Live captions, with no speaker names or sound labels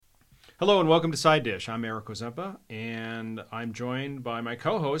Hello and welcome to Side Dish. I'm Eric Ozempa, and I'm joined by my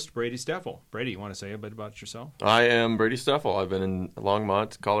co-host, Brady Steffel. Brady, you want to say a bit about yourself? I am Brady Steffel. I've been in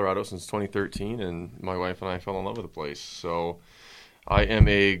Longmont, Colorado since 2013, and my wife and I fell in love with the place. So I am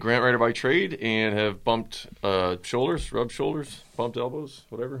a grant writer by trade and have bumped shoulders, rubbed shoulders, bumped elbows,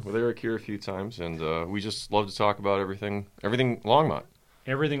 whatever, with Eric here a few times, and we just love to talk about everything Longmont.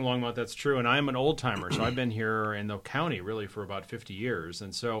 Everything Longmont, that's true. And I'm an old timer, so I've been here in the county really for about 50 years.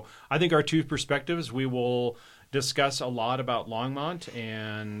 And so I think our two perspectives, we will discuss a lot about Longmont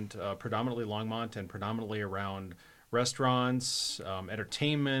and predominantly around restaurants,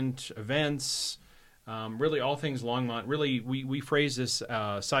 entertainment, events, really all things Longmont. Really, we phrase this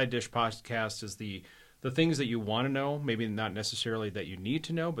Side Dish podcast as the things that you want to know, maybe not necessarily that you need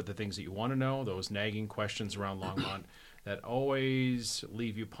to know, but the things that you want to know, those nagging questions around Longmont that always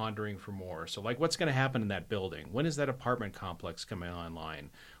leave you pondering for more. So like, what's going to happen in that building? When is that apartment complex coming online?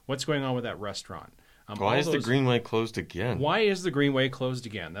 What's going on with that restaurant? Why is the Greenway closed again? Why is the Greenway closed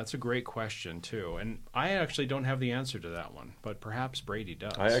again? That's a great question, too. And I actually don't have the answer to that one, but perhaps Brady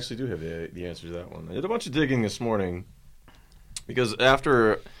does. I actually do have the answer to that one. I did a bunch of digging this morning because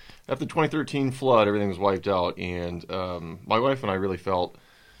after the 2013 flood, everything was wiped out, and my wife and I really felt,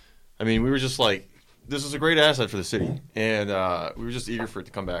 we were just like, this is a great asset for the city, and we were just eager for it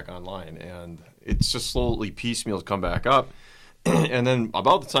to come back online, and it's just slowly piecemeal come back up. And then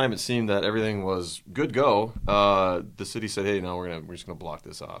about the time it seemed that everything was good go, the city said, "Hey, no, we're just gonna block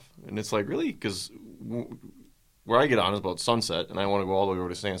this off." And it's like, really? Because where I get on is about Sunset, and I want to go all the way over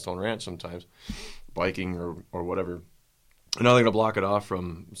to Sandstone Ranch sometimes, biking or whatever. And now they're gonna block it off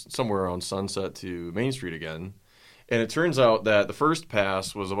from somewhere around Sunset to Main Street again. And it turns out that the first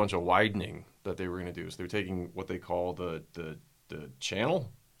pass was a bunch of widening that they were going to do. So they were taking what they call the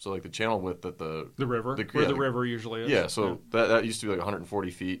channel. So like the channel width that the river, where the river usually is. Yeah, so that used to be like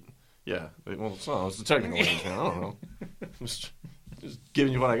 140 feet. Yeah, well, it's the technical range. I don't know. just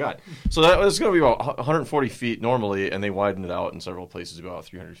giving you what I got. So that was going to be about 140 feet normally, and they widened it out in several places to about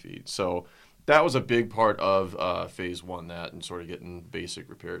 300 feet. So that was a big part of Phase 1, that and sort of getting basic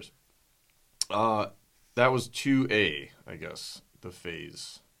repairs. That was 2A, I guess, the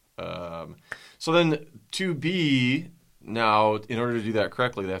phase. So then 2B, now, in order to do that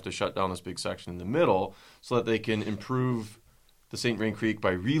correctly, they have to shut down this big section in the middle so that they can improve the St. Vrain Creek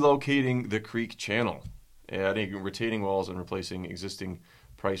by relocating the creek channel, adding retaining walls and replacing existing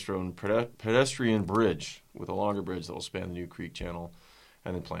Price Road pedestrian bridge with a longer bridge that will span the new creek channel,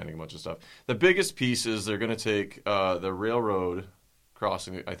 and then planting a bunch of stuff. The biggest piece is they're going to take the railroad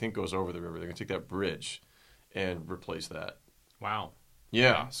crossing, I think, goes over the river. They're going to take that bridge and replace that. Wow.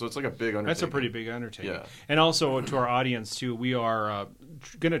 Yeah, so it's like a big undertaking. That's a pretty big undertaking. Yeah. And also to our audience, too, we are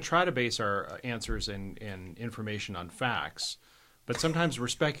going to try to base our answers and information on facts, but sometimes we're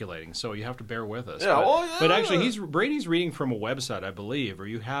speculating, so you have to bear with us. Yeah, but actually, Brady's reading from a website, I believe, or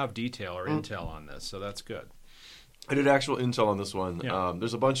you have detail or intel on this, so that's good. I did actual intel on this one. Yeah.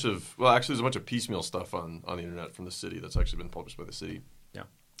 There's a bunch of piecemeal stuff on the internet from the city that's actually been published by the city. Yeah.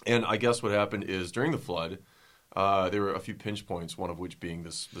 And I guess what happened is during the flood, there were a few pinch points, one of which being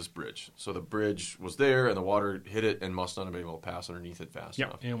this bridge. So the bridge was there, and the water hit it and must not have been able to pass underneath it fast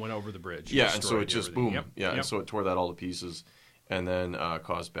enough. And went over the bridge. Yeah, and so it just boom. Yep. Yeah, and so it tore that all to pieces, and then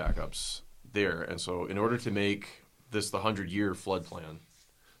caused backups there. And so in order to make this the 100-year flood plan,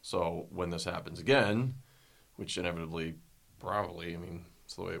 so when this happens again, which inevitably, probably,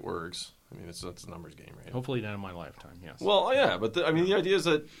 it's the way it works. It's a numbers game, right? Hopefully not in my lifetime, yes. Well, yeah, but the idea is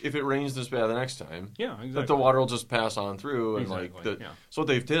that if it rains this bad the next time, yeah, exactly, that the water will just pass on through, and exactly. So what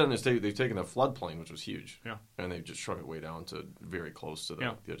they've done is they've taken the floodplain, which was huge, yeah, and they've just shrunk it way down to very close to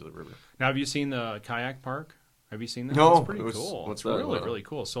the edge of the river. Now, have you seen the kayak park? Have you seen that? No, it's pretty cool. What's it's that? Really, really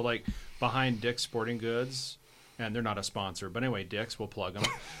cool. So, like behind Dick's Sporting Goods. And they're not a sponsor, but anyway, Dick's, we'll plug them.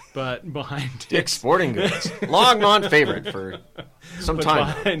 But behind Dick's Sporting Goods, Longmont favorite for some time.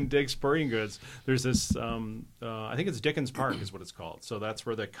 Behind Dick's Sporting Goods, there's this. I think it's Dickens Park is what it's called. So that's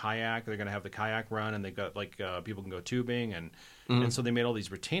where they're going to have the kayak run, and they've got people can go tubing, and so they made all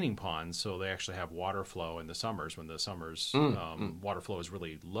these retaining ponds, so they actually have water flow in the summers when the water flow is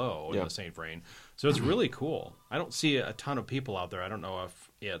really low in the St. Vrain. So it's really cool. I don't see a ton of people out there. I don't know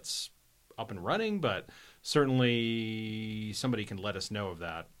if it's up and running, but certainly somebody can let us know of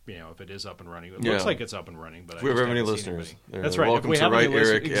that, if it is up and running. It looks like it's up and running, but if we have any listeners, that's right. Welcome if we to have write any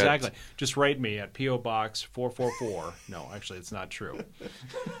Eric exactly. Just write me at P.O. Box 444. No, actually, it's not true.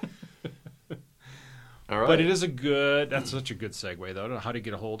 All right. But it is that's such a good segue, though, to how to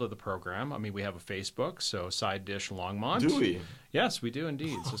get a hold of the program. I mean, we have a Facebook, so Side Dish Longmont. Do we? Yes, we do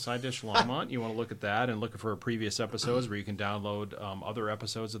indeed. So Side Dish Longmont, you want to look at that and look for previous episodes where you can download other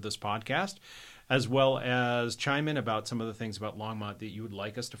episodes of this podcast, as well as chime in about some of the things about Longmont that you would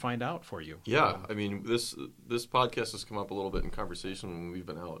like us to find out for you. Yeah, I mean, this podcast has come up a little bit in conversation when we've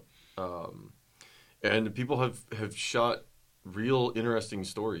been out. And people have shot real interesting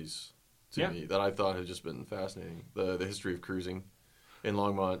stories to me that I thought had just been fascinating. The history of cruising in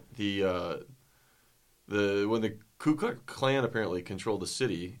Longmont. When the Ku Klux Klan apparently controlled the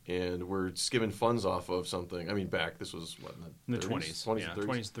city and were skimming funds off of something. I mean, this was what, in the 20s, 20s and 30s?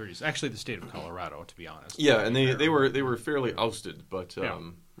 20s, 30s. Actually, the state of Colorado, to be honest. Yeah, and they were fairly ousted, but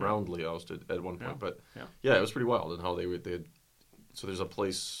roundly ousted at one point. But it was pretty wild and how they had. So there's a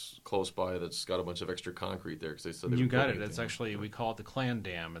place close by that's got a bunch of extra concrete there because they said you got it. It's actually, we call it the Klan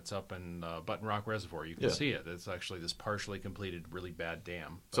Dam. It's up in Button Rock Reservoir. You can see it. It's actually this partially completed, really bad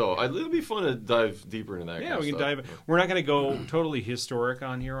dam. So it'll be fun to dive deeper into that. Yeah, we can dive. Yeah. We're not going to go totally historic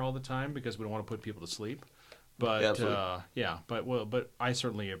on here all the time because we don't want to put people to sleep. But but I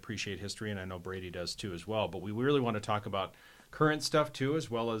certainly appreciate history, and I know Brady does too as well. But we really want to talk about current stuff too, as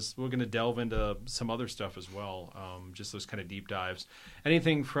well as we're going to delve into some other stuff as well, just those kind of deep dives.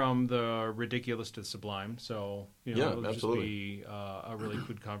 Anything from the ridiculous to the sublime. So it'll absolutely. just be a really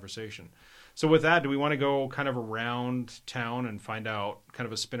good conversation. So with that, do we want to go kind of around town and find out kind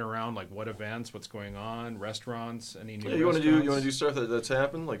of a spin around, like what events, what's going on, restaurants, any new you restaurants? You want to do stuff that's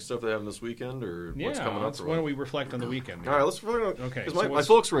happened, like stuff that happened this weekend, or what's coming up? Why don't we reflect on the weekend? All right, let's reflect on. Okay, because my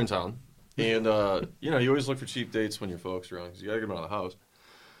folks were in town. And, you always look for cheap dates when your folks are around because you got to get them out of the house.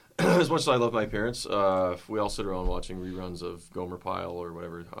 As much as I love my parents, we all sit around watching reruns of Gomer Pyle or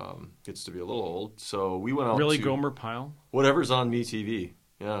whatever. Gets to be a little old. So we went out to to Gomer Pyle? Whatever's on MeTV.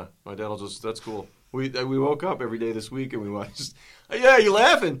 Yeah, my dad will that's cool. We woke up every day this week and we watched, yeah, you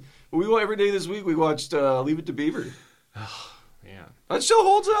laughing. Every day this week we watched Leave It to Beaver. Oh, man. That show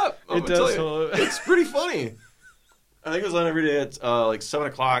holds up. It does. It's pretty funny. I think it was on every day at like 7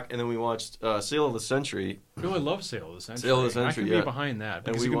 o'clock, and then we watched Sale of the Century. I really love Sale of the Century. Sale of the Century, I can be behind that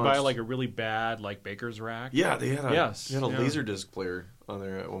because you can buy like a really bad like baker's rack. Yeah, they had a Laserdisc player on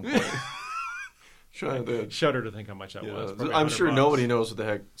there at one point. Shudder to think how much that was. I'm sure nobody knows what the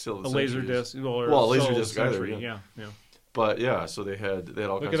heck Sale of the Century is. Laserdisc either. Yeah. But yeah, so they had all kinds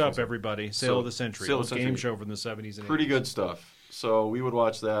of Look it up, everybody. Sale of the Century. Game show from the 70s and 80s. Pretty good stuff. So we would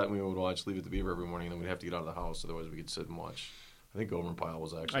watch that, and we would watch Leave It to Beaver every morning, and then we'd have to get out of the house, otherwise we could sit and watch. I think Gomer Pyle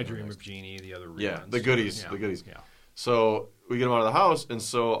was actually. I Dream of Jeannie, the other reruns. Yeah, the goodies. Yeah. So we get them out of the house, and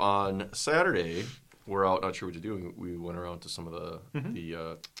so on Saturday, we're out, not sure what to do. We went around to some of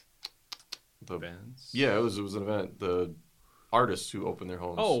the events. Yeah, it was an event. The artists who opened their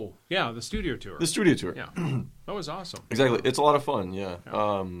homes. Oh, yeah, the studio tour. Yeah. That was awesome. Exactly. It's a lot of fun, yeah.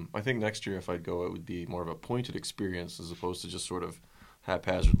 I think next year if I'd go, it would be more of a pointed experience as opposed to just sort of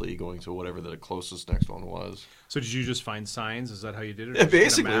haphazardly going to whatever the closest next one was. So did you just find signs? Is that how you did it? Yeah,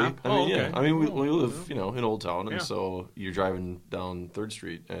 basically. We live, in Old Town, and so you're driving down 3rd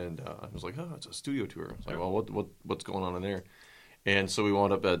Street, and I was like, it's a studio tour. I was like, well, what's going on in there? And so we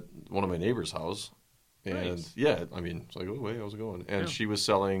wound up at one of my neighbor's house. And it's like, oh, wait, how's it going? And she was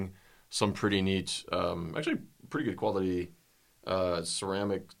selling some pretty neat, actually pretty good quality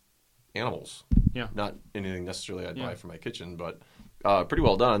ceramic animals. Yeah. Not anything necessarily I'd buy for my kitchen, but pretty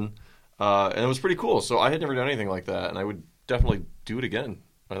well done. And it was pretty cool. So I had never done anything like that, and I would definitely do it again.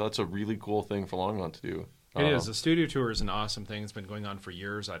 That's a really cool thing for Longmont to do. It is. A studio tour is an awesome thing. It's been going on for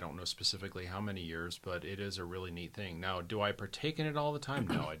years. I don't know specifically how many years, but it is a really neat thing. Now, do I partake in it all the time?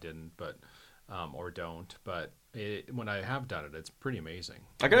 No, I didn't, but or don't. But when I have done it, it's pretty amazing.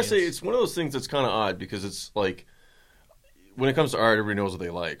 I gotta say, it's one of those things that's kind of odd because it's like when it comes to art, everybody knows what they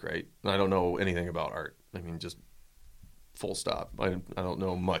like, right? And I don't know anything about art. I mean, just full stop. I don't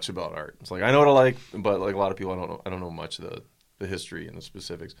know much about art. It's like I know what I like, but like a lot of people, I don't know much of the history and the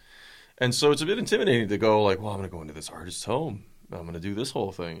specifics. And so it's a bit intimidating to go like, well, I'm going to go into this artist's home. I'm going to do this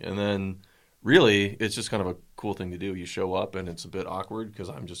whole thing. And then really, it's just kind of a cool thing to do. You show up, and it's a bit awkward because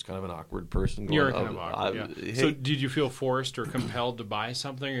I'm just kind of an awkward person. You're kind of awkward, yeah. So did you feel forced or compelled to buy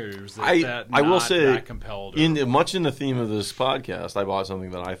something, or was that I will say, that compelled? Much in the theme of this podcast, I bought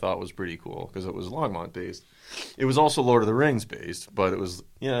something that I thought was pretty cool because it was Longmont-based. It was also Lord of the Rings-based, but it was,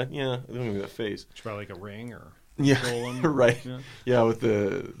 don't give me that face. It's probably like a ring or... Yeah, right. Yeah, with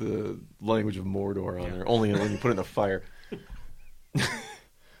the language of Mordor on there. Only when you put it in the fire.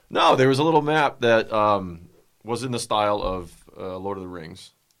 No, there was a little map that was in the style of Lord of the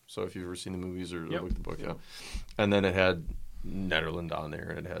Rings. So if you've ever seen the movies or looked at the book, and then it had Nederland on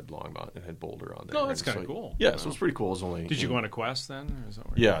there, and it had Longmont, it had Boulder on there. No, that's And kind of so, cool. Yeah, so it's pretty cool. It's only. Did you go on a quest then? Or is that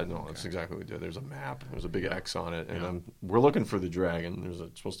where Yeah, no, that's exactly what we did. There's a map. There's a big X on it, and we're looking for the dragon. There's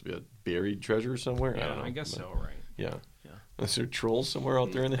supposed to be a buried treasure somewhere. I Yeah, don't know. I guess so, right? Yeah. Yeah. Is there trolls somewhere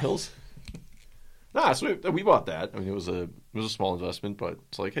out there in the hills? Nah, so we bought that. I mean, it was a small investment, but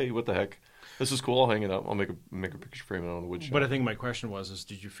it's like, hey, what the heck? This is cool. I'll hang it up. I'll make a picture frame on the wood shop. But I think my question was,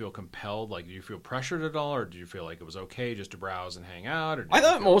 did you feel compelled? Like, did you feel pressured at all, or did you feel like it was okay just to browse and hang out? Or I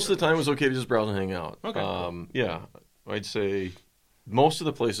thought most of the time it was okay to just browse and hang out. Okay. Cool. Yeah, I'd say most of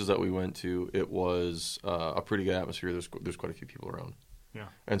the places that we went to, it was a pretty good atmosphere. There's quite a few people around. Yeah.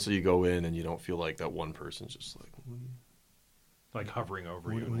 And so you go in and you don't feel like that one person's just like, hovering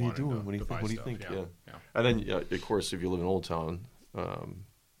over you. what are you doing? What do you think? Yeah. And then, of course, if you live in Old Town,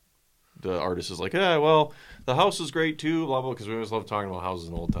 the artist is like, yeah, well, the house is great too, blah, blah, because we always love talking about houses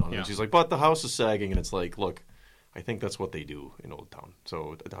in Old Town. Yeah. And she's like, but the house is sagging. And it's like, look, I think that's what they do in Old Town.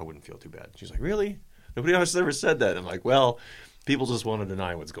 So I wouldn't feel too bad. She's like, really? Nobody else has ever said that. I'm like, well, people just want to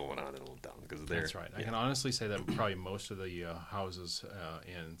deny what's going on in Old Town because they're. That's right. I can honestly say that probably most of the houses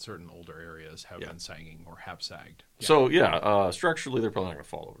in certain older areas have been sagging or have sagged. Yeah. So, structurally, they're probably not going to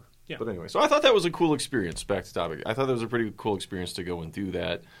fall over. Yeah. But anyway, so I thought that was a cool experience. Back to topic. I thought that was a pretty cool experience to go and do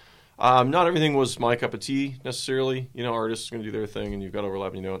that. Not everything was my cup of tea necessarily. Artists are going to do their thing, and you've got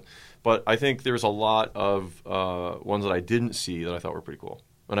overlap, and you know it. But I think there's a lot of ones that I didn't see that I thought were pretty cool,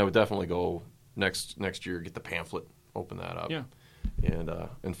 and I would definitely go next year, get the pamphlet, open that up,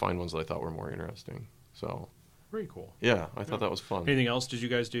 and find ones that I thought were more interesting. So very cool. Yeah, I thought that was fun. Anything else did you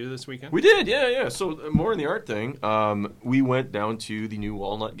guys do this weekend? We did, yeah. So more in the art thing. We went down to the new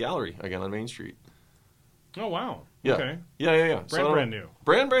Walnut Gallery again on Main Street. Oh wow! Yeah. Okay. Yeah. Brand new.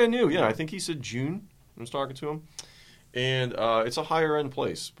 Brand new. Yeah, I think he said June. I was talking to him, and it's a higher end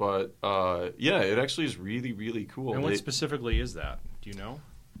place, but it actually is really, really cool. And what specifically is that? Do you know?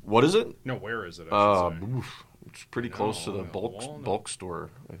 What is it? No, where is it? I should say. It's pretty close to the bulk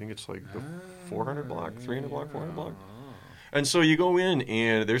store. I think it's like the 400 block, 300 block, 400 block. And so you go in,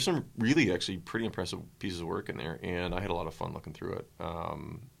 and there's some really actually pretty impressive pieces of work in there, and I had a lot of fun looking through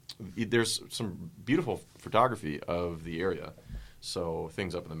it. There's some beautiful photography of the area, so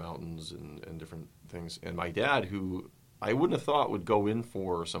things up in the mountains and different things. And my dad, who I wouldn't have thought would go in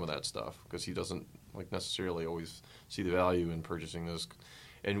for some of that stuff because he doesn't necessarily always see the value in purchasing this.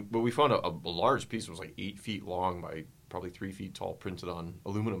 But we found a large piece. It was like 8 feet long by probably 3 feet tall, printed on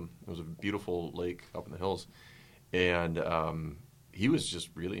aluminum. It was a beautiful lake up in the hills, and he was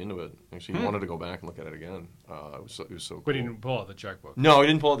just really into it. Actually, he wanted to go back and look at it again. It was so cool. But he didn't pull out the checkbook. No, he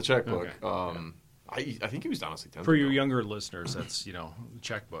didn't pull out the checkbook. Okay. I think he was honestly 10. For you younger listeners, that's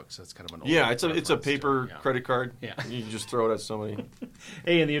checkbooks. That's kind of an old it's a paper credit card. Yeah, you just throw it at somebody.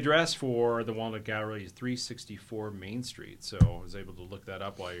 Hey, and the address for the Walnut Gallery is 364 Main Street. So I was able to look that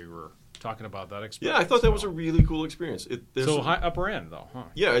up while you were talking about that experience. Yeah, I thought that was a really cool experience. High upper end though, huh?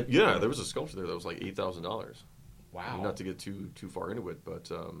 Yeah, there was a sculpture there that was like $8,000. Wow. I mean, not to get too far into it,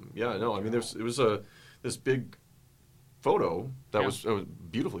 but I mean, it was this big photo that was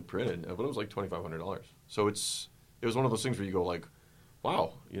beautifully printed, but it was like $2,500. So it was one of those things where you go like,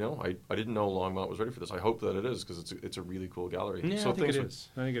 wow, I didn't know Longmont was ready for this. I hope that it is because it's a really cool gallery. Yeah, so I think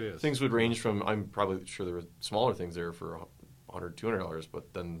it is. Things would range from, I'm probably sure there were smaller things there for $100, $200,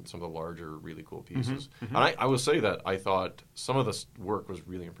 but then some of the larger, really cool pieces. Mm-hmm. And I will say that I thought some of the work was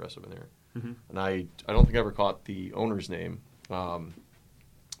really impressive in there. Mm-hmm. And I don't think I ever caught the owner's name,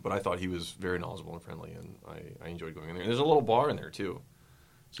 but I thought he was very knowledgeable and friendly, and I enjoyed going in there. And there's a little bar in there, too.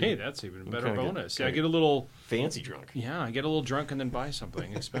 So hey, that's even a better bonus. I get a little... fancy drunk. Yeah, I get a little drunk and then buy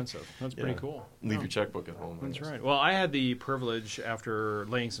something expensive. That's pretty cool. Leave your checkbook at home. That's right. Well, I had the privilege, after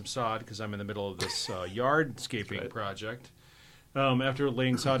laying some sod, because I'm in the middle of this yardscaping project, after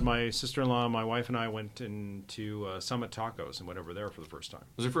laying sod, my sister-in-law, my wife, and I went into Summit Tacos and went over there for the first time.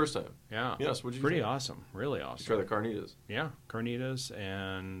 It was your first time? Yeah. Yes, what'd you Pretty think? awesome. Really awesome. Did you try the carnitas? Yeah, carnitas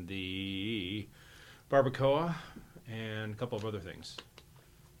and the barbacoa and a couple of other things.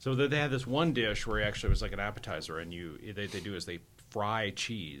 So they had this one dish where actually it was like an appetizer, and they do is they fry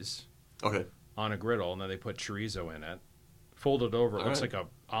cheese on a griddle, and then they put chorizo in it, fold it over. It looks like an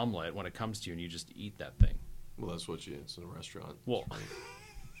omelet when it comes to you, and you just eat that thing. Well, that's what it's in a restaurant. Well,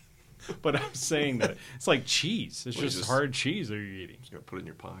 but I'm saying that it's like cheese. It's just hard cheese that you're eating. Just got to put it in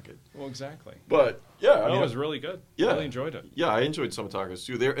your pocket. Well, exactly. But yeah, it was really good. Yeah, really enjoyed it. Yeah, I enjoyed some tacos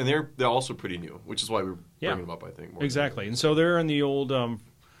too. They're also pretty new, which is why we're bringing them up. I think more exactly. And so they're in the old.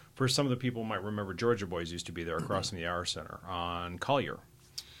 For some of the people who might remember, Georgia Boys used to be there across from the Hour Center on Collier.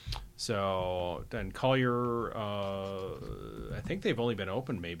 So then Collier, I think they've only been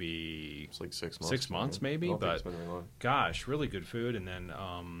open maybe It's like 6 months. 6 months, maybe, I don't think but it's been very long. gosh, really good food, and then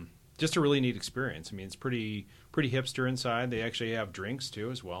just a really neat experience. I mean, it's pretty hipster inside. They actually have drinks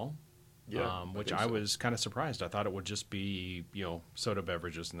too as well. Yeah, Which think I so. was kind of surprised. I thought it would just be soda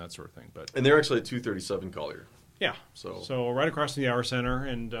beverages and that sort of thing, but And they're actually at 237 Collier. yeah. So right across from the Hour Center,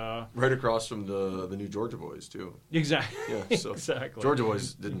 and right across from the new Georgia Boys too. exactly, Yeah, so exactly. Georgia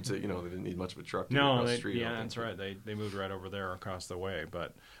Boys didn't they didn't need much of a truck to get No, across the street. I don't that's think. right. They moved right over there across the way,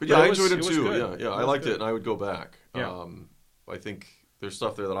 but But I was- enjoyed it was too. good. Yeah, I was liked good. it, and I would go back. Yeah. I think there's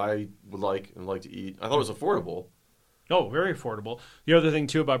stuff there that I would like and like to eat. I thought it was affordable. Oh, very affordable. The other thing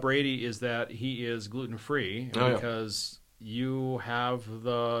too about Brady is that he is gluten free Oh, yeah. because you have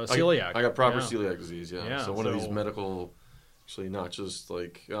the celiac. I got proper Yeah. celiac disease. Yeah. Yeah, So one of these so- medical, actually not just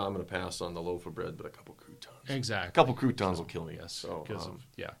like I'm going to pass on the loaf of bread, but a couple croutons. Exactly. A couple croutons will kill me. Yes, So because live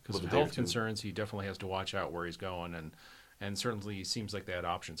of a day or health two. concerns, he definitely has to watch out where he's going, and certainly seems like they had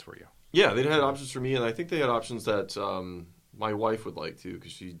options for you. Yeah, they had options for me, and I think they had options that my wife would like too,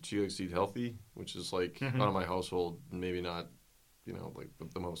 because she likes to eat healthy, which is like Mm-hmm. out of my household, maybe not, like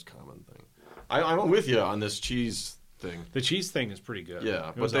the most common thing. I'm with you on this cheese thing. The cheese thing is pretty good. Yeah,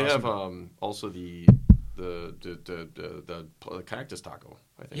 It but was they awesome. have also the cactus taco.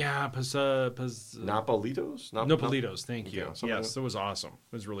 I think. Yeah, Nopalitos. Nopalitos. Thank you. Yeah, something Yes, it was awesome.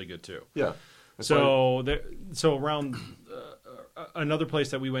 It was really good too. Yeah. So around another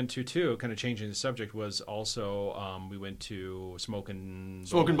place that we went to too, kind of changing the subject, was also we went to Smokin'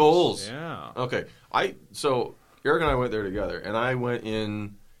 Bowls. Yeah. Okay. So Eric and I went there together, and I went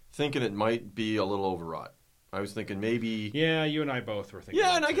in thinking it might be a little overwrought. I was thinking maybe. Yeah, you and I both were thinking. Yeah,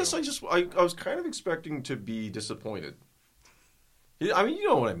 that and I too. guess I was kind of expecting to be disappointed. I mean, you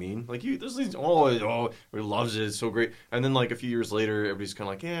know what I mean. Like, there's these, everybody loves it, it's so great. And then, like, a few years later, everybody's kind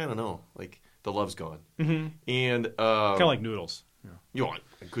of like, yeah, I don't know. Like, the love's gone. Mm-hmm. And, Kind of like noodles. Yeah.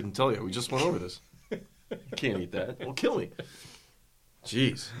 I couldn't tell you. We just went over this. You can't eat that. It'll kill me.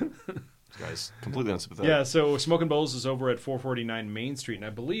 Jeez. This guy's completely unsympathetic. Yeah, so Smokin' Bowls is over at 449 Main Street, and I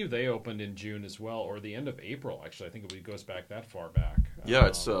believe they opened in June as well, or the end of April, actually. I think it goes back that far back. Yeah,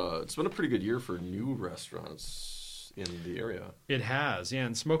 it's been a pretty good year for new restaurants in the area. It has, yeah.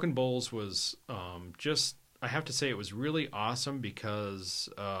 And Smokin' Bowls was just, I have to say, it was really awesome because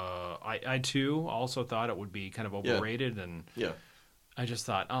I too also thought it would be kind of overrated, and Yeah. I just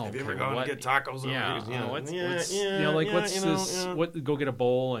thought, Have you ever gone to get tacos? Yeah, What's this? What? Go get a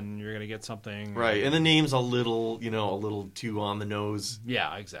bowl, and you're gonna get something, right? And the name's a little too on the nose.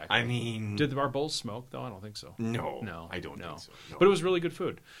 Yeah, exactly. I mean, Did our bowls smoke though? I don't think so. no, I don't think so. No. But it was really good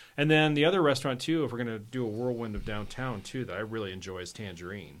food. And then the other restaurant too, if we're gonna do a whirlwind of downtown too, that I really enjoy is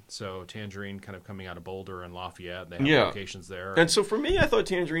Tangerine. So Tangerine, kind of coming out of Boulder and Lafayette, they have locations there. And so for me, I thought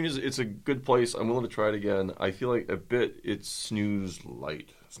Tangerine it's a good place. I'm willing to try it again. I feel like a bit it's snooze light,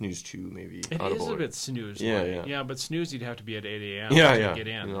 snooze 2 maybe. It out of is a Boulder. bit snooze. Yeah. Yeah, but snooze you'd have to be at 8 a.m. Yeah, to yeah. get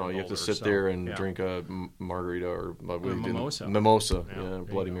in. You have Boulder, to sit so, there and yeah. drink a margarita or what we did- mimosa. Mimosa, Yeah, there you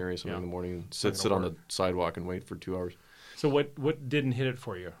Bloody go. Mary, something Yeah. in the morning. And Not sit gonna on the sidewalk and wait for 2 hours. So what didn't hit it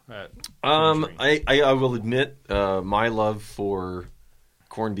for you at I Tangerine? I will admit my love for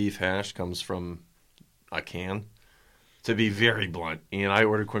corned beef hash comes from a can. To be very blunt, and I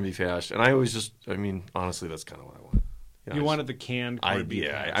ordered corned beef hash, and I always honestly, that's kind of what I want. You wanted the canned corned beef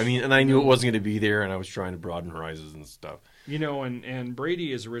hash. And I knew it wasn't going to be there, and I was trying to broaden horizons and stuff. And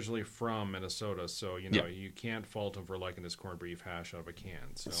Brady is originally from Minnesota, so Yeah. you can't fault him for liking his corned beef hash out of a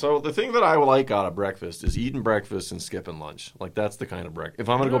can. So the thing that I like out of breakfast is eating breakfast and skipping lunch. Like that's the kind of breakfast. If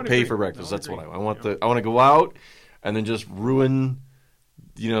I'm going to I go would pay agree. for breakfast, I would that's what I agree. want. Yeah. I want to go out and then just ruin,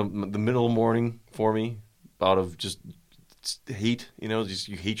 the middle of the morning for me out of just hate. Just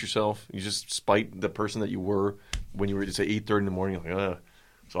you hate yourself. You just spite the person that you were when you were at say 8:30 in the morning. You're like, ugh,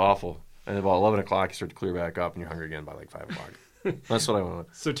 it's awful. And about 11 o'clock, you start to clear back up, and you're hungry again by like 5 o'clock. That's what I want.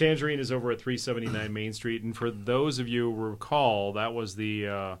 So Tangerine is over at 379 Main Street, and for those of you who recall, that was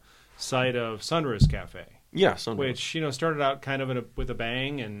the site of Sunrise Cafe, Yeah, Sunday. which started out kind of with a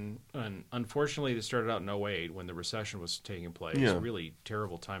bang, and unfortunately, they started out in 2008 when the recession was taking place. Yeah. Really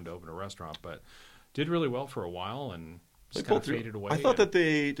terrible time to open a restaurant, but did really well for a while and They just kind pulled of through. faded away. I thought that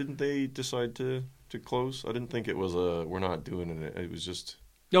they decide to close. I didn't think it was we're not doing it. It was just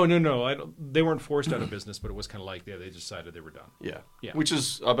No. They weren't forced out of business, but it was kind of like they decided they were done. yeah. Yeah. Which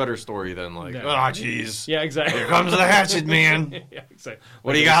is a better story than like Yeah. jeez. Yeah, exactly. Here comes the hatchet, man. Yeah, exactly.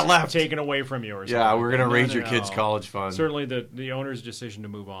 What do Like you got it's left? Taken away from you, or something. Yeah, we're gonna No, raise no, your kids' no. college fund. Certainly, the owner's decision to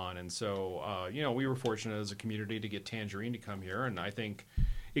move on, and so we were fortunate as a community to get Tangerine to come here, and I think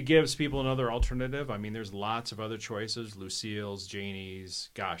it gives people another alternative. I mean, there's lots of other choices: Lucille's, Janie's.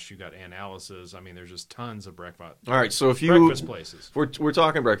 Gosh, you got Aunt Alice's. I mean, there's just tons of breakfast. All right, so if breakfast places. We're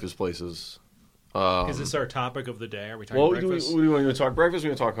talking breakfast places. Is this our topic of the day? Are we talking Well, breakfast? do we want to talk breakfast? Or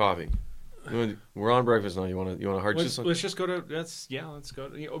we want to talk coffee? We're on breakfast now. You want to hard let's cheese? just go to let's go.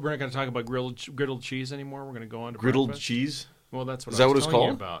 We're not going to talk about griddled cheese anymore. We're going to go on to Griddled breakfast. cheese? Well, that's what Is I that was what it's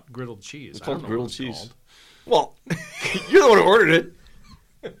telling you called? about griddled cheese. It's I don't called know griddled what it's cheese. called. Well, you're the one who ordered it.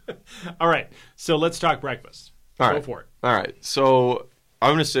 All right, so let's talk breakfast. All Go right. for it. All right. So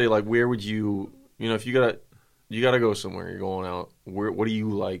I'm gonna say, like, where would you if you gotta go somewhere, you're going out. What do you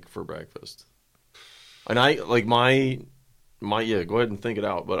like for breakfast? And I like my yeah. Go ahead and think it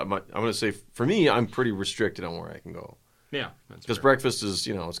out. But I'm gonna say for me, I'm pretty restricted on where I can go. Yeah, Because breakfast is,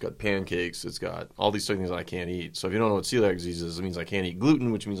 it's got pancakes, it's got all these things that I can't eat. So if you don't know what celiac disease is, it means I can't eat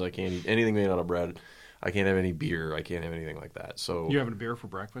gluten, which means I can't eat anything made out of bread. I can't have any beer. I can't have anything like that. So You having a beer for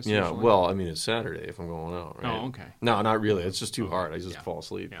breakfast? yeah, usually? well, I mean, it's Saturday if I'm going out, right? Oh, okay. No, not really. It's just too hard. I just fall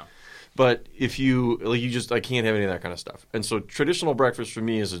asleep. Yeah. But if I can't have any of that kind of stuff. And so traditional breakfast for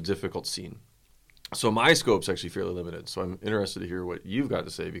me is a difficult scene. So my scope's actually fairly limited. So I'm interested to hear what you've got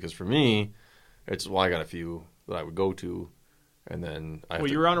to say, because for me, I got a few that I would go to. And then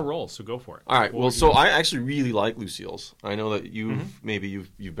you're on a roll, so go for it. All right. Well, so I actually really like Lucille's. I know that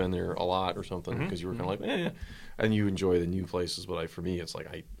you've been there a lot or something, because you were kind of like, and you enjoy the new places. But for me, it's like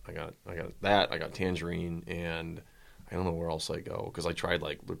I got Tangerine, and I don't know where else I go, because I tried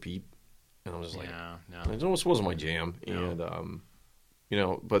like Repeat, and I was just like, it almost wasn't my jam. No.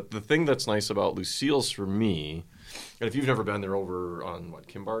 And but the thing that's nice about Lucille's for me, and if you've never been there over on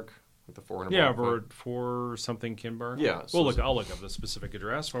Kimbark. The 400 for something Kinbar. Yeah, I'll look up the specific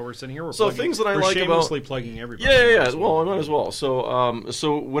address while we're sitting here. Things that I we're like shamelessly about plugging everybody. Yeah. Well, I might as well.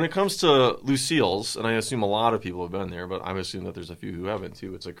 So when it comes to Lucille's, and I assume a lot of people have been there, but I assume that there's a few who haven't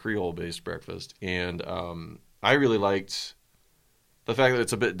too. It's a Creole-based breakfast, and I really liked the fact that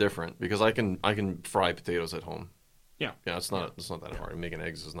it's a bit different, because I can fry potatoes at home. Yeah, it's not that hard. Making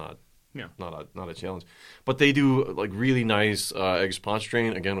eggs is not. Yeah, not a challenge, but they do like really nice eggs poached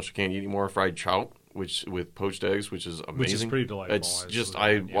strain, again, which I can't eat anymore. Fried trout, with poached eggs, which is amazing. Which is pretty delightful. It's just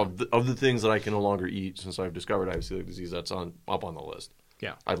of the things that I can no longer eat since I've discovered I have celiac disease. That's up on the list.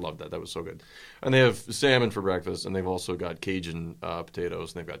 Yeah, I loved that. That was so good. And they have salmon for breakfast, and they've also got Cajun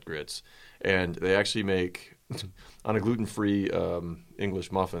potatoes, and they've got grits, and they actually make on a gluten-free English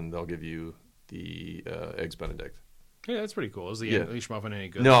muffin. They'll give you the eggs Benedict. Yeah, that's pretty cool. Is the English muffin any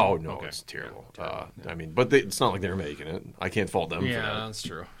good? No, okay. It's terrible. I mean, but it's not like they're making it. I can't fault them for that. Yeah, that's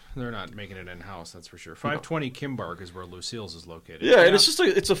true. They're not making it in-house, that's for sure. 520 Kimbark is where Lucille's is located. Yeah, and it's just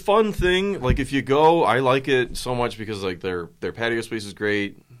it's a fun thing. Like, if you go, I like it so much because like their patio space is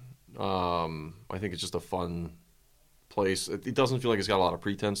great. I think it's just a fun place. It doesn't feel like it's got a lot of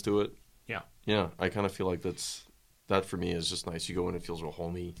pretense to it. Yeah. Yeah, I kind of feel like that for me is just nice. You go in, it feels real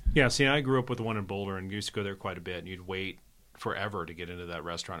homey. Yeah, see, I grew up with the one in Boulder and used to go there quite a bit, and you'd wait forever to get into that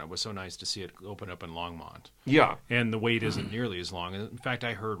restaurant. It was so nice to see it open up in Longmont. Yeah. And the wait isn't nearly as long. In fact,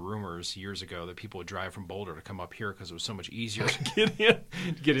 I heard rumors years ago that people would drive from Boulder to come up here because it was so much easier to get in.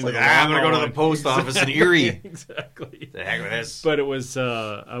 I'm going to go to the post office in Erie. Exactly. The heck with this. But it was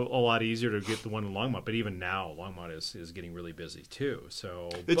a lot easier to get the one in Longmont. But even now, Longmont is getting really busy too. So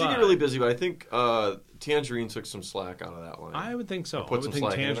They did get really busy, but I think Tangerine took some slack out of that line. I would think so. I would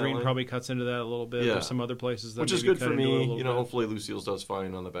think Tangerine probably cuts into that a little bit. Yeah. There's some other places that which is good for me. Hopefully Lucille's does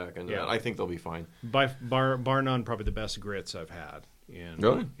fine on the back end. Yeah, I think they'll be fine. Bar none, probably the best grits I've had in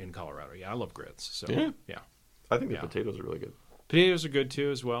Colorado. Yeah, I love grits. So yeah. I think the potatoes are really good. Potatoes are good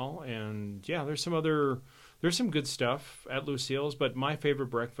too as well, and there's some good stuff at Lucille's. But my favorite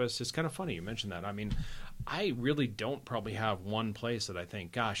breakfast is kind of funny. You mentioned that. I mean, I really don't probably have one place that I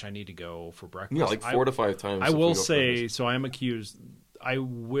think, gosh, I need to go for breakfast. Yeah, like 4 to 5 times. I will say, so I am accused. I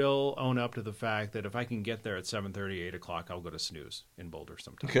will own up to the fact that if I can get there at 7:30, 8 o'clock, I'll go to Snooze in Boulder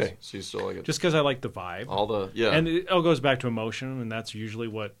sometimes. Okay, so you still like it? Just because I like the vibe. And it all goes back to emotion, and that's usually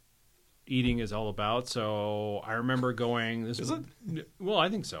what eating is all about. So I remember going. Is it? Well, I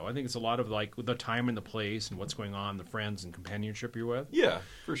think so. I think it's a lot of like the time and the place and what's going on, the friends and companionship you're with. Yeah,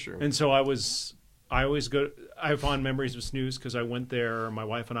 for sure. And so I always go. I have fond memories of Snooze because I went there. My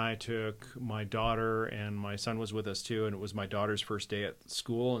wife and I took my daughter, and my son was with us too. And it was my daughter's first day at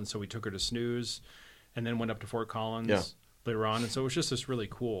school, and so we took her to Snooze, and then went up to Fort Collins later on. And so it was just this really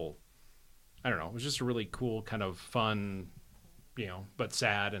cool. I don't know. It was just a really cool kind of fun, but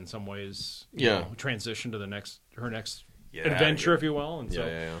sad in some ways. Transition to her next adventure, if you will. And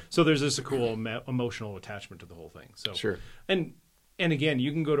so there's this cool emotional attachment to the whole thing. So sure. And again,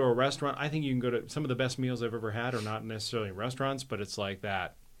 you can go to a restaurant. I think you can go to some of the best meals I've ever had are not necessarily in restaurants, but it's like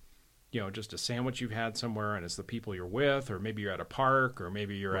that just a sandwich you've had somewhere and it's the people you're with, or maybe you're at a park, or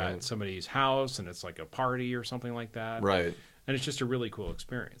maybe you're at somebody's house and it's like a party or something like that. Right. And it's just a really cool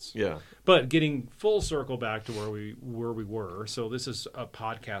experience. Yeah. But getting full circle back to where we were. So this is a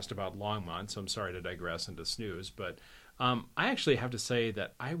podcast about Longmont, so I'm sorry to digress into snooze, but I actually have to say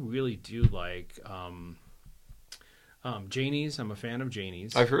that I really do like Janie's. I'm a fan of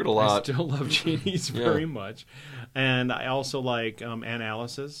Janie's. I've heard a lot. I still love Janie's very much. And I also like Aunt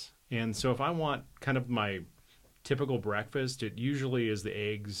Alice's. And so if I want kind of my typical breakfast, it usually is the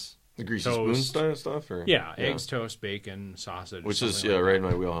eggs, the greasy toast. spoon style stuff? Or? Yeah, eggs, toast, bacon, sausage. Which is, like right in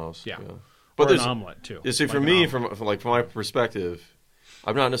my wheelhouse. Yeah. But or an omelet, too. You see, for me, from my perspective,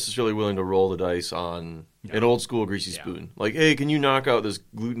 I'm not necessarily willing to roll the dice on an old school greasy spoon. Like, hey, can you knock out this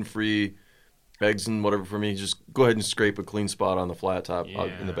gluten-free eggs and whatever for me? Just go ahead and scrape a clean spot on the flat top out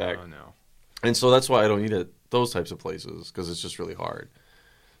in the back. No. And so that's why I don't eat at those types of places, because it's just really hard.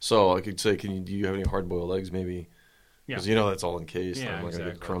 So I could say, do you have any hard-boiled eggs, maybe? Because that's all encased. Yeah, I'm not going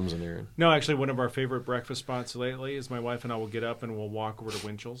to get crumbs in there. No, actually, one of our favorite breakfast spots lately is my wife and I will get up and we'll walk over to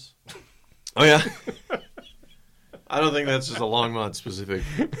Winchell's. Oh, yeah? I don't think that's just a Longmont specific.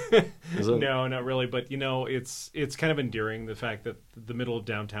 Is it? No, not really. But, it's kind of endearing, the fact that the middle of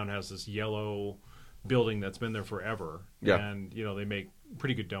downtown has this yellow building that's been there forever. Yeah. And, they make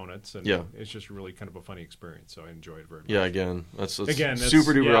pretty good donuts. And it's just really kind of a funny experience. So I enjoy it very much. Yeah, again, that's that's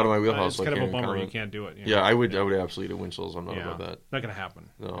super duper out of my wheelhouse. It's kind of a bummer you can't do it. I would absolutely eat at Winchell's. I'm not about that. Not going to happen.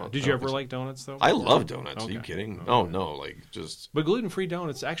 No. Did you ever like donuts, though? I love donuts. Okay. Are you kidding? Okay. Oh, no. But gluten-free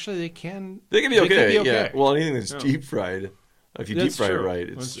donuts, actually, they can be okay. Can be Yeah. Well, anything that's deep fried. If you deep fry it right,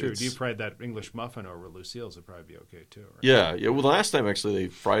 that's true. Deep fried that English muffin over Lucille's would probably be okay too. Right? Yeah. Well, the last time actually they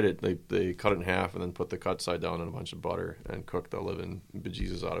fried it, they cut it in half and then put the cut side down in a bunch of butter and cooked the living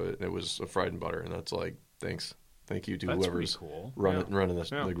bejesus out of it. And it was fried in butter, and that's like thank you to whoever's running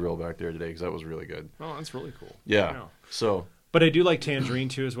the grill back there today, because that was really good. Oh, that's really cool. Yeah. So, but I do like tangerine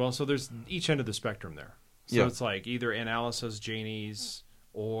too as well. So there's each end of the spectrum there. So it's like either Aunt Alice's, Janie's,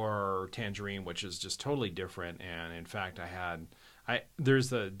 or tangerine, which is just totally different. And in fact, there's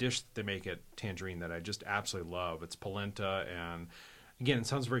the dish that they make at Tangerine that I just absolutely love. It's polenta, and again, it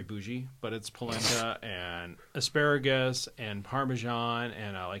sounds very bougie, but it's polenta and asparagus and Parmesan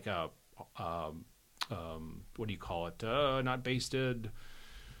and like a what do you call it? Not basted.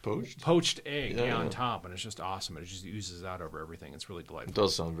 Poached egg on top, and it's just awesome. It just oozes out over everything. It's really delightful. It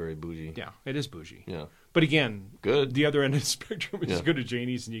does sound very bougie. Yeah, it is bougie. Yeah. But again, good. The other end of the spectrum is go to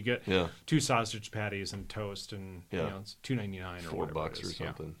Janie's and you get 2 sausage patties and toast, and it's $2.99 or $4 or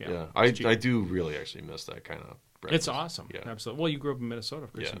something. Yeah. I do really actually miss that kind of breakfast. It's awesome. Yeah. Absolutely. Well, you grew up in Minnesota,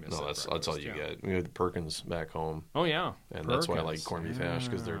 of course. Yeah. That's all you get. We had the Perkins back home. Oh yeah. And that's why I like corned beef hash,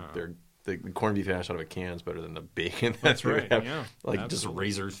 because the corned beef hash out of a can is better than the bacon. That's right. Yeah. Like just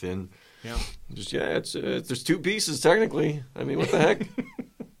razor thin. Yeah. Just it's there's 2 pieces technically. I mean, what the heck?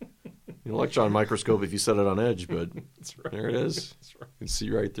 An electron microscope if you set it on edge, but there it is. That's right. You can see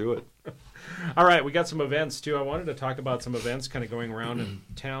right through it. All right, we got some events too. I wanted to talk about some events kind of going around in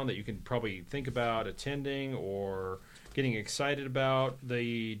town that you can probably think about attending or getting excited about.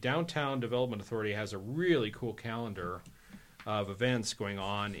 The Downtown Development Authority has a really cool calendar of events going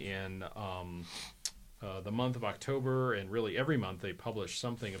on in the month of October, and really every month they publish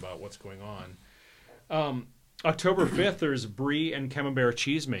something about what's going on. October 5th, there's Brie and Camembert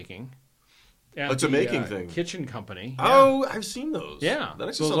cheese making. It's a making thing. Kitchen company. Oh, I've seen those. Yeah. That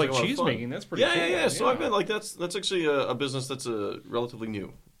actually sounds like cheese making. That's pretty cool. Yeah. So I've been like, that's actually a business that's relatively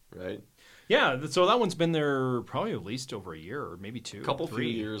new, right? Yeah. So that one's been there probably at least over a year or maybe 2. Few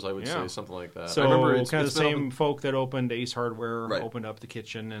years, I would say, something like that. So I remember it's kind of the same folk that opened Ace Hardware opened up the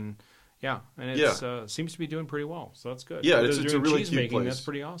kitchen, and it seems to be doing pretty well. So that's good. Yeah, it's a really cheese cute making. place. That's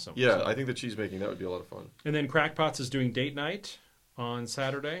pretty awesome. Yeah, so. I think the cheese making, that would be a lot of fun. And then Crackpots is doing date night on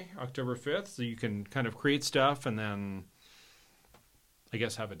Saturday, October 5th. So you can kind of create stuff and then, I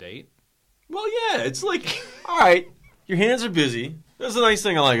guess, have a date. Well, yeah, it's like, all right, your hands are busy. That's the nice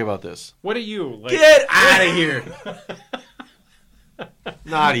thing I like about this. What are you? Like, get out of here.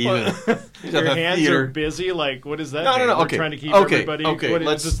 Not even. Your hands are busy. Like, what is that? No. We're okay. trying to keep everybody. Okay. What,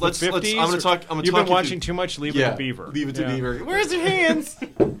 Let's. I'm going to talk. You've been watching too much. Leave it to Beaver. Leave it to Beaver. Where's your hands?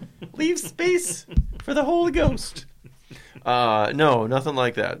 Leave space for the Holy Ghost. No, nothing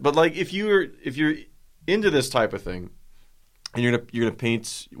like that. But like, if you're into this type of thing, and you're gonna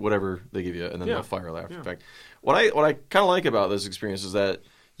paint whatever they give you, and then they'll fire a laugh effect. What I kind of like about this experience is that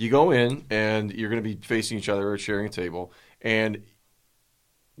you go in and you're going to be facing each other or sharing a table, and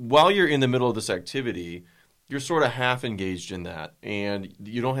while you're in the middle of this activity, you're sort of half engaged in that, and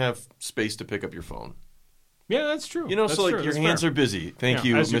you don't have space to pick up your phone. Yeah, that's true. So like true. your hands are busy. Thank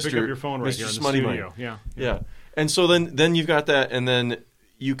you, as you Mr. pick up your phone right Mr. here in the Smutty studio. Mike. Yeah. And so then you've got that, and then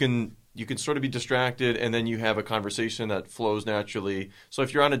you can sort of be distracted, and then you have a conversation that flows naturally. So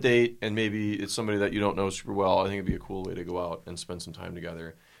if you're on a date and maybe it's somebody that you don't know super well, I think it'd be a cool way to go out and spend some time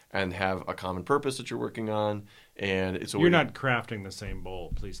together and have a common purpose that you're working on. And it's a You're way not crafting the same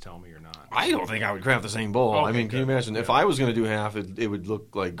bowl. Please tell me you're not. I don't think I would craft the same bowl. Okay, I mean, can you imagine if I was going to do half, it would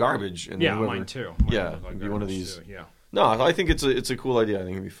look like garbage. And Yeah, whoever, mine too. It'd be one of these. Too. Yeah. No, I think it's a cool idea. I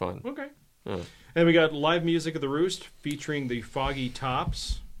think it'd be fun. Okay. Yeah. And we got live music at the Roost featuring the Foggy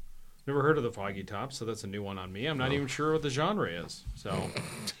Tops. Never heard of the Foggy Tops, so that's a new one on me. I'm not even sure what the genre is. So,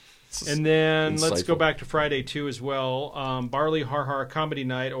 and then let's go Insightful. back to Friday too as well. Barley Har Har Comedy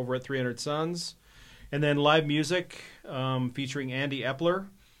Night over at 300 Suns, and then live music featuring Andy Epler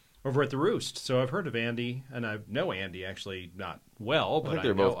over at the Roost. So I've heard of Andy, and I know Andy actually not well, but think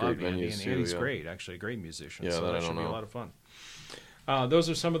they're know both great of Andy, venues and too, Andy's yeah. great, actually a great musician. Yeah, so that I should don't be a know. lot of fun. Those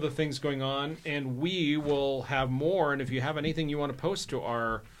are some of the things going on, and we will have more. And if you have anything you want to post to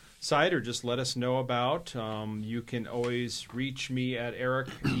our site or just let us know about, you can always reach me at Eric,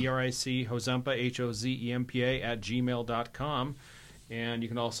 E-R-I-C, Hozempa, H-O-Z-E-M-P-A, at gmail.com. And you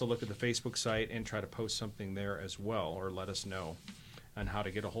can also look at the Facebook site and try to post something there as well, or let us know on how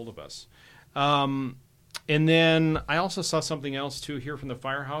to get a hold of us. And then I also saw something else, too, here from the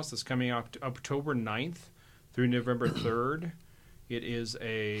Firehouse that's coming up October 9th through November 3rd. It is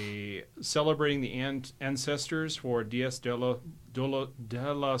a celebrating the ancestors for Dias de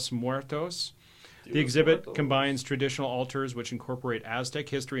los Muertos. The exhibit combines traditional altars which incorporate Aztec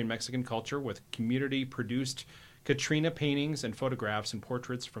history and Mexican culture with community-produced Katrina paintings and photographs and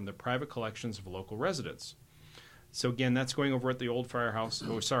portraits from the private collections of local residents. So again, that's going over at the old Firehouse.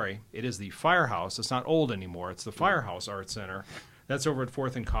 Oh, sorry, it is the Firehouse. It's not old anymore. It's the Firehouse Art Center. That's over at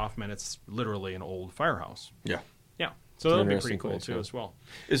 4th and Kaufman. It's literally an old firehouse. Yeah. Yeah. So that'll be Interesting pretty cool place, too yeah. as well.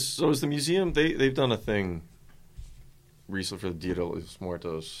 Is the museum? They've done a thing recently for the Dia de los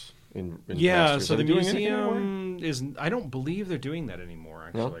Muertos in Yeah, past years. so Are the they doing anything anymore? museum is. I don't believe they're doing that anymore,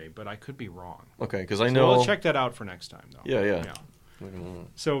 actually, but I could be wrong. Okay, because I So know. we'll check that out for next time, though. Yeah.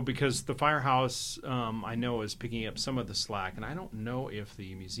 So because the Firehouse, I know, is picking up some of the slack, and I don't know if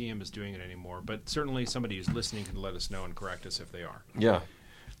the museum is doing it anymore, but certainly somebody who's listening can let us know and correct us if they are. Yeah.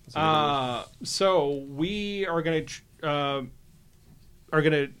 So we are going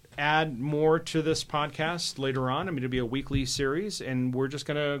to add more to this podcast later on. I mean, it'll be a weekly series, and we're just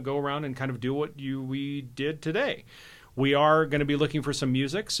going to go around and kind of do what we did today. We are going to be looking for some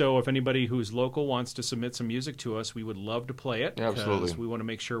music, so if anybody who's local wants to submit some music to us, we would love to play it. Absolutely. Because we want to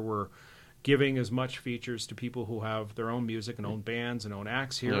make sure we're giving as much features to people who have their own music and own bands and own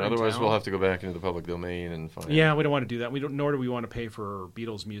acts here. Yeah, in otherwise, town. we'll have to go back into the public domain and find. Yeah, we don't want to do that. Nor do we want to pay for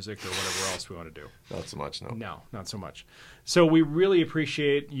Beatles music or whatever else we want to do. Not so much, no. No, not so much. So we really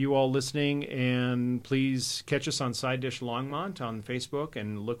appreciate you all listening, and please catch us on Side Dish Longmont on Facebook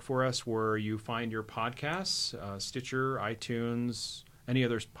and look for us where you find your podcasts, Stitcher, iTunes, any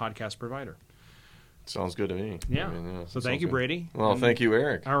other podcast provider. Sounds good to me. Yeah. I mean, So that thank sounds you, good. Brady. Well, thank you,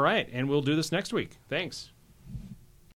 Eric. All right, and we'll do this next week. Thanks.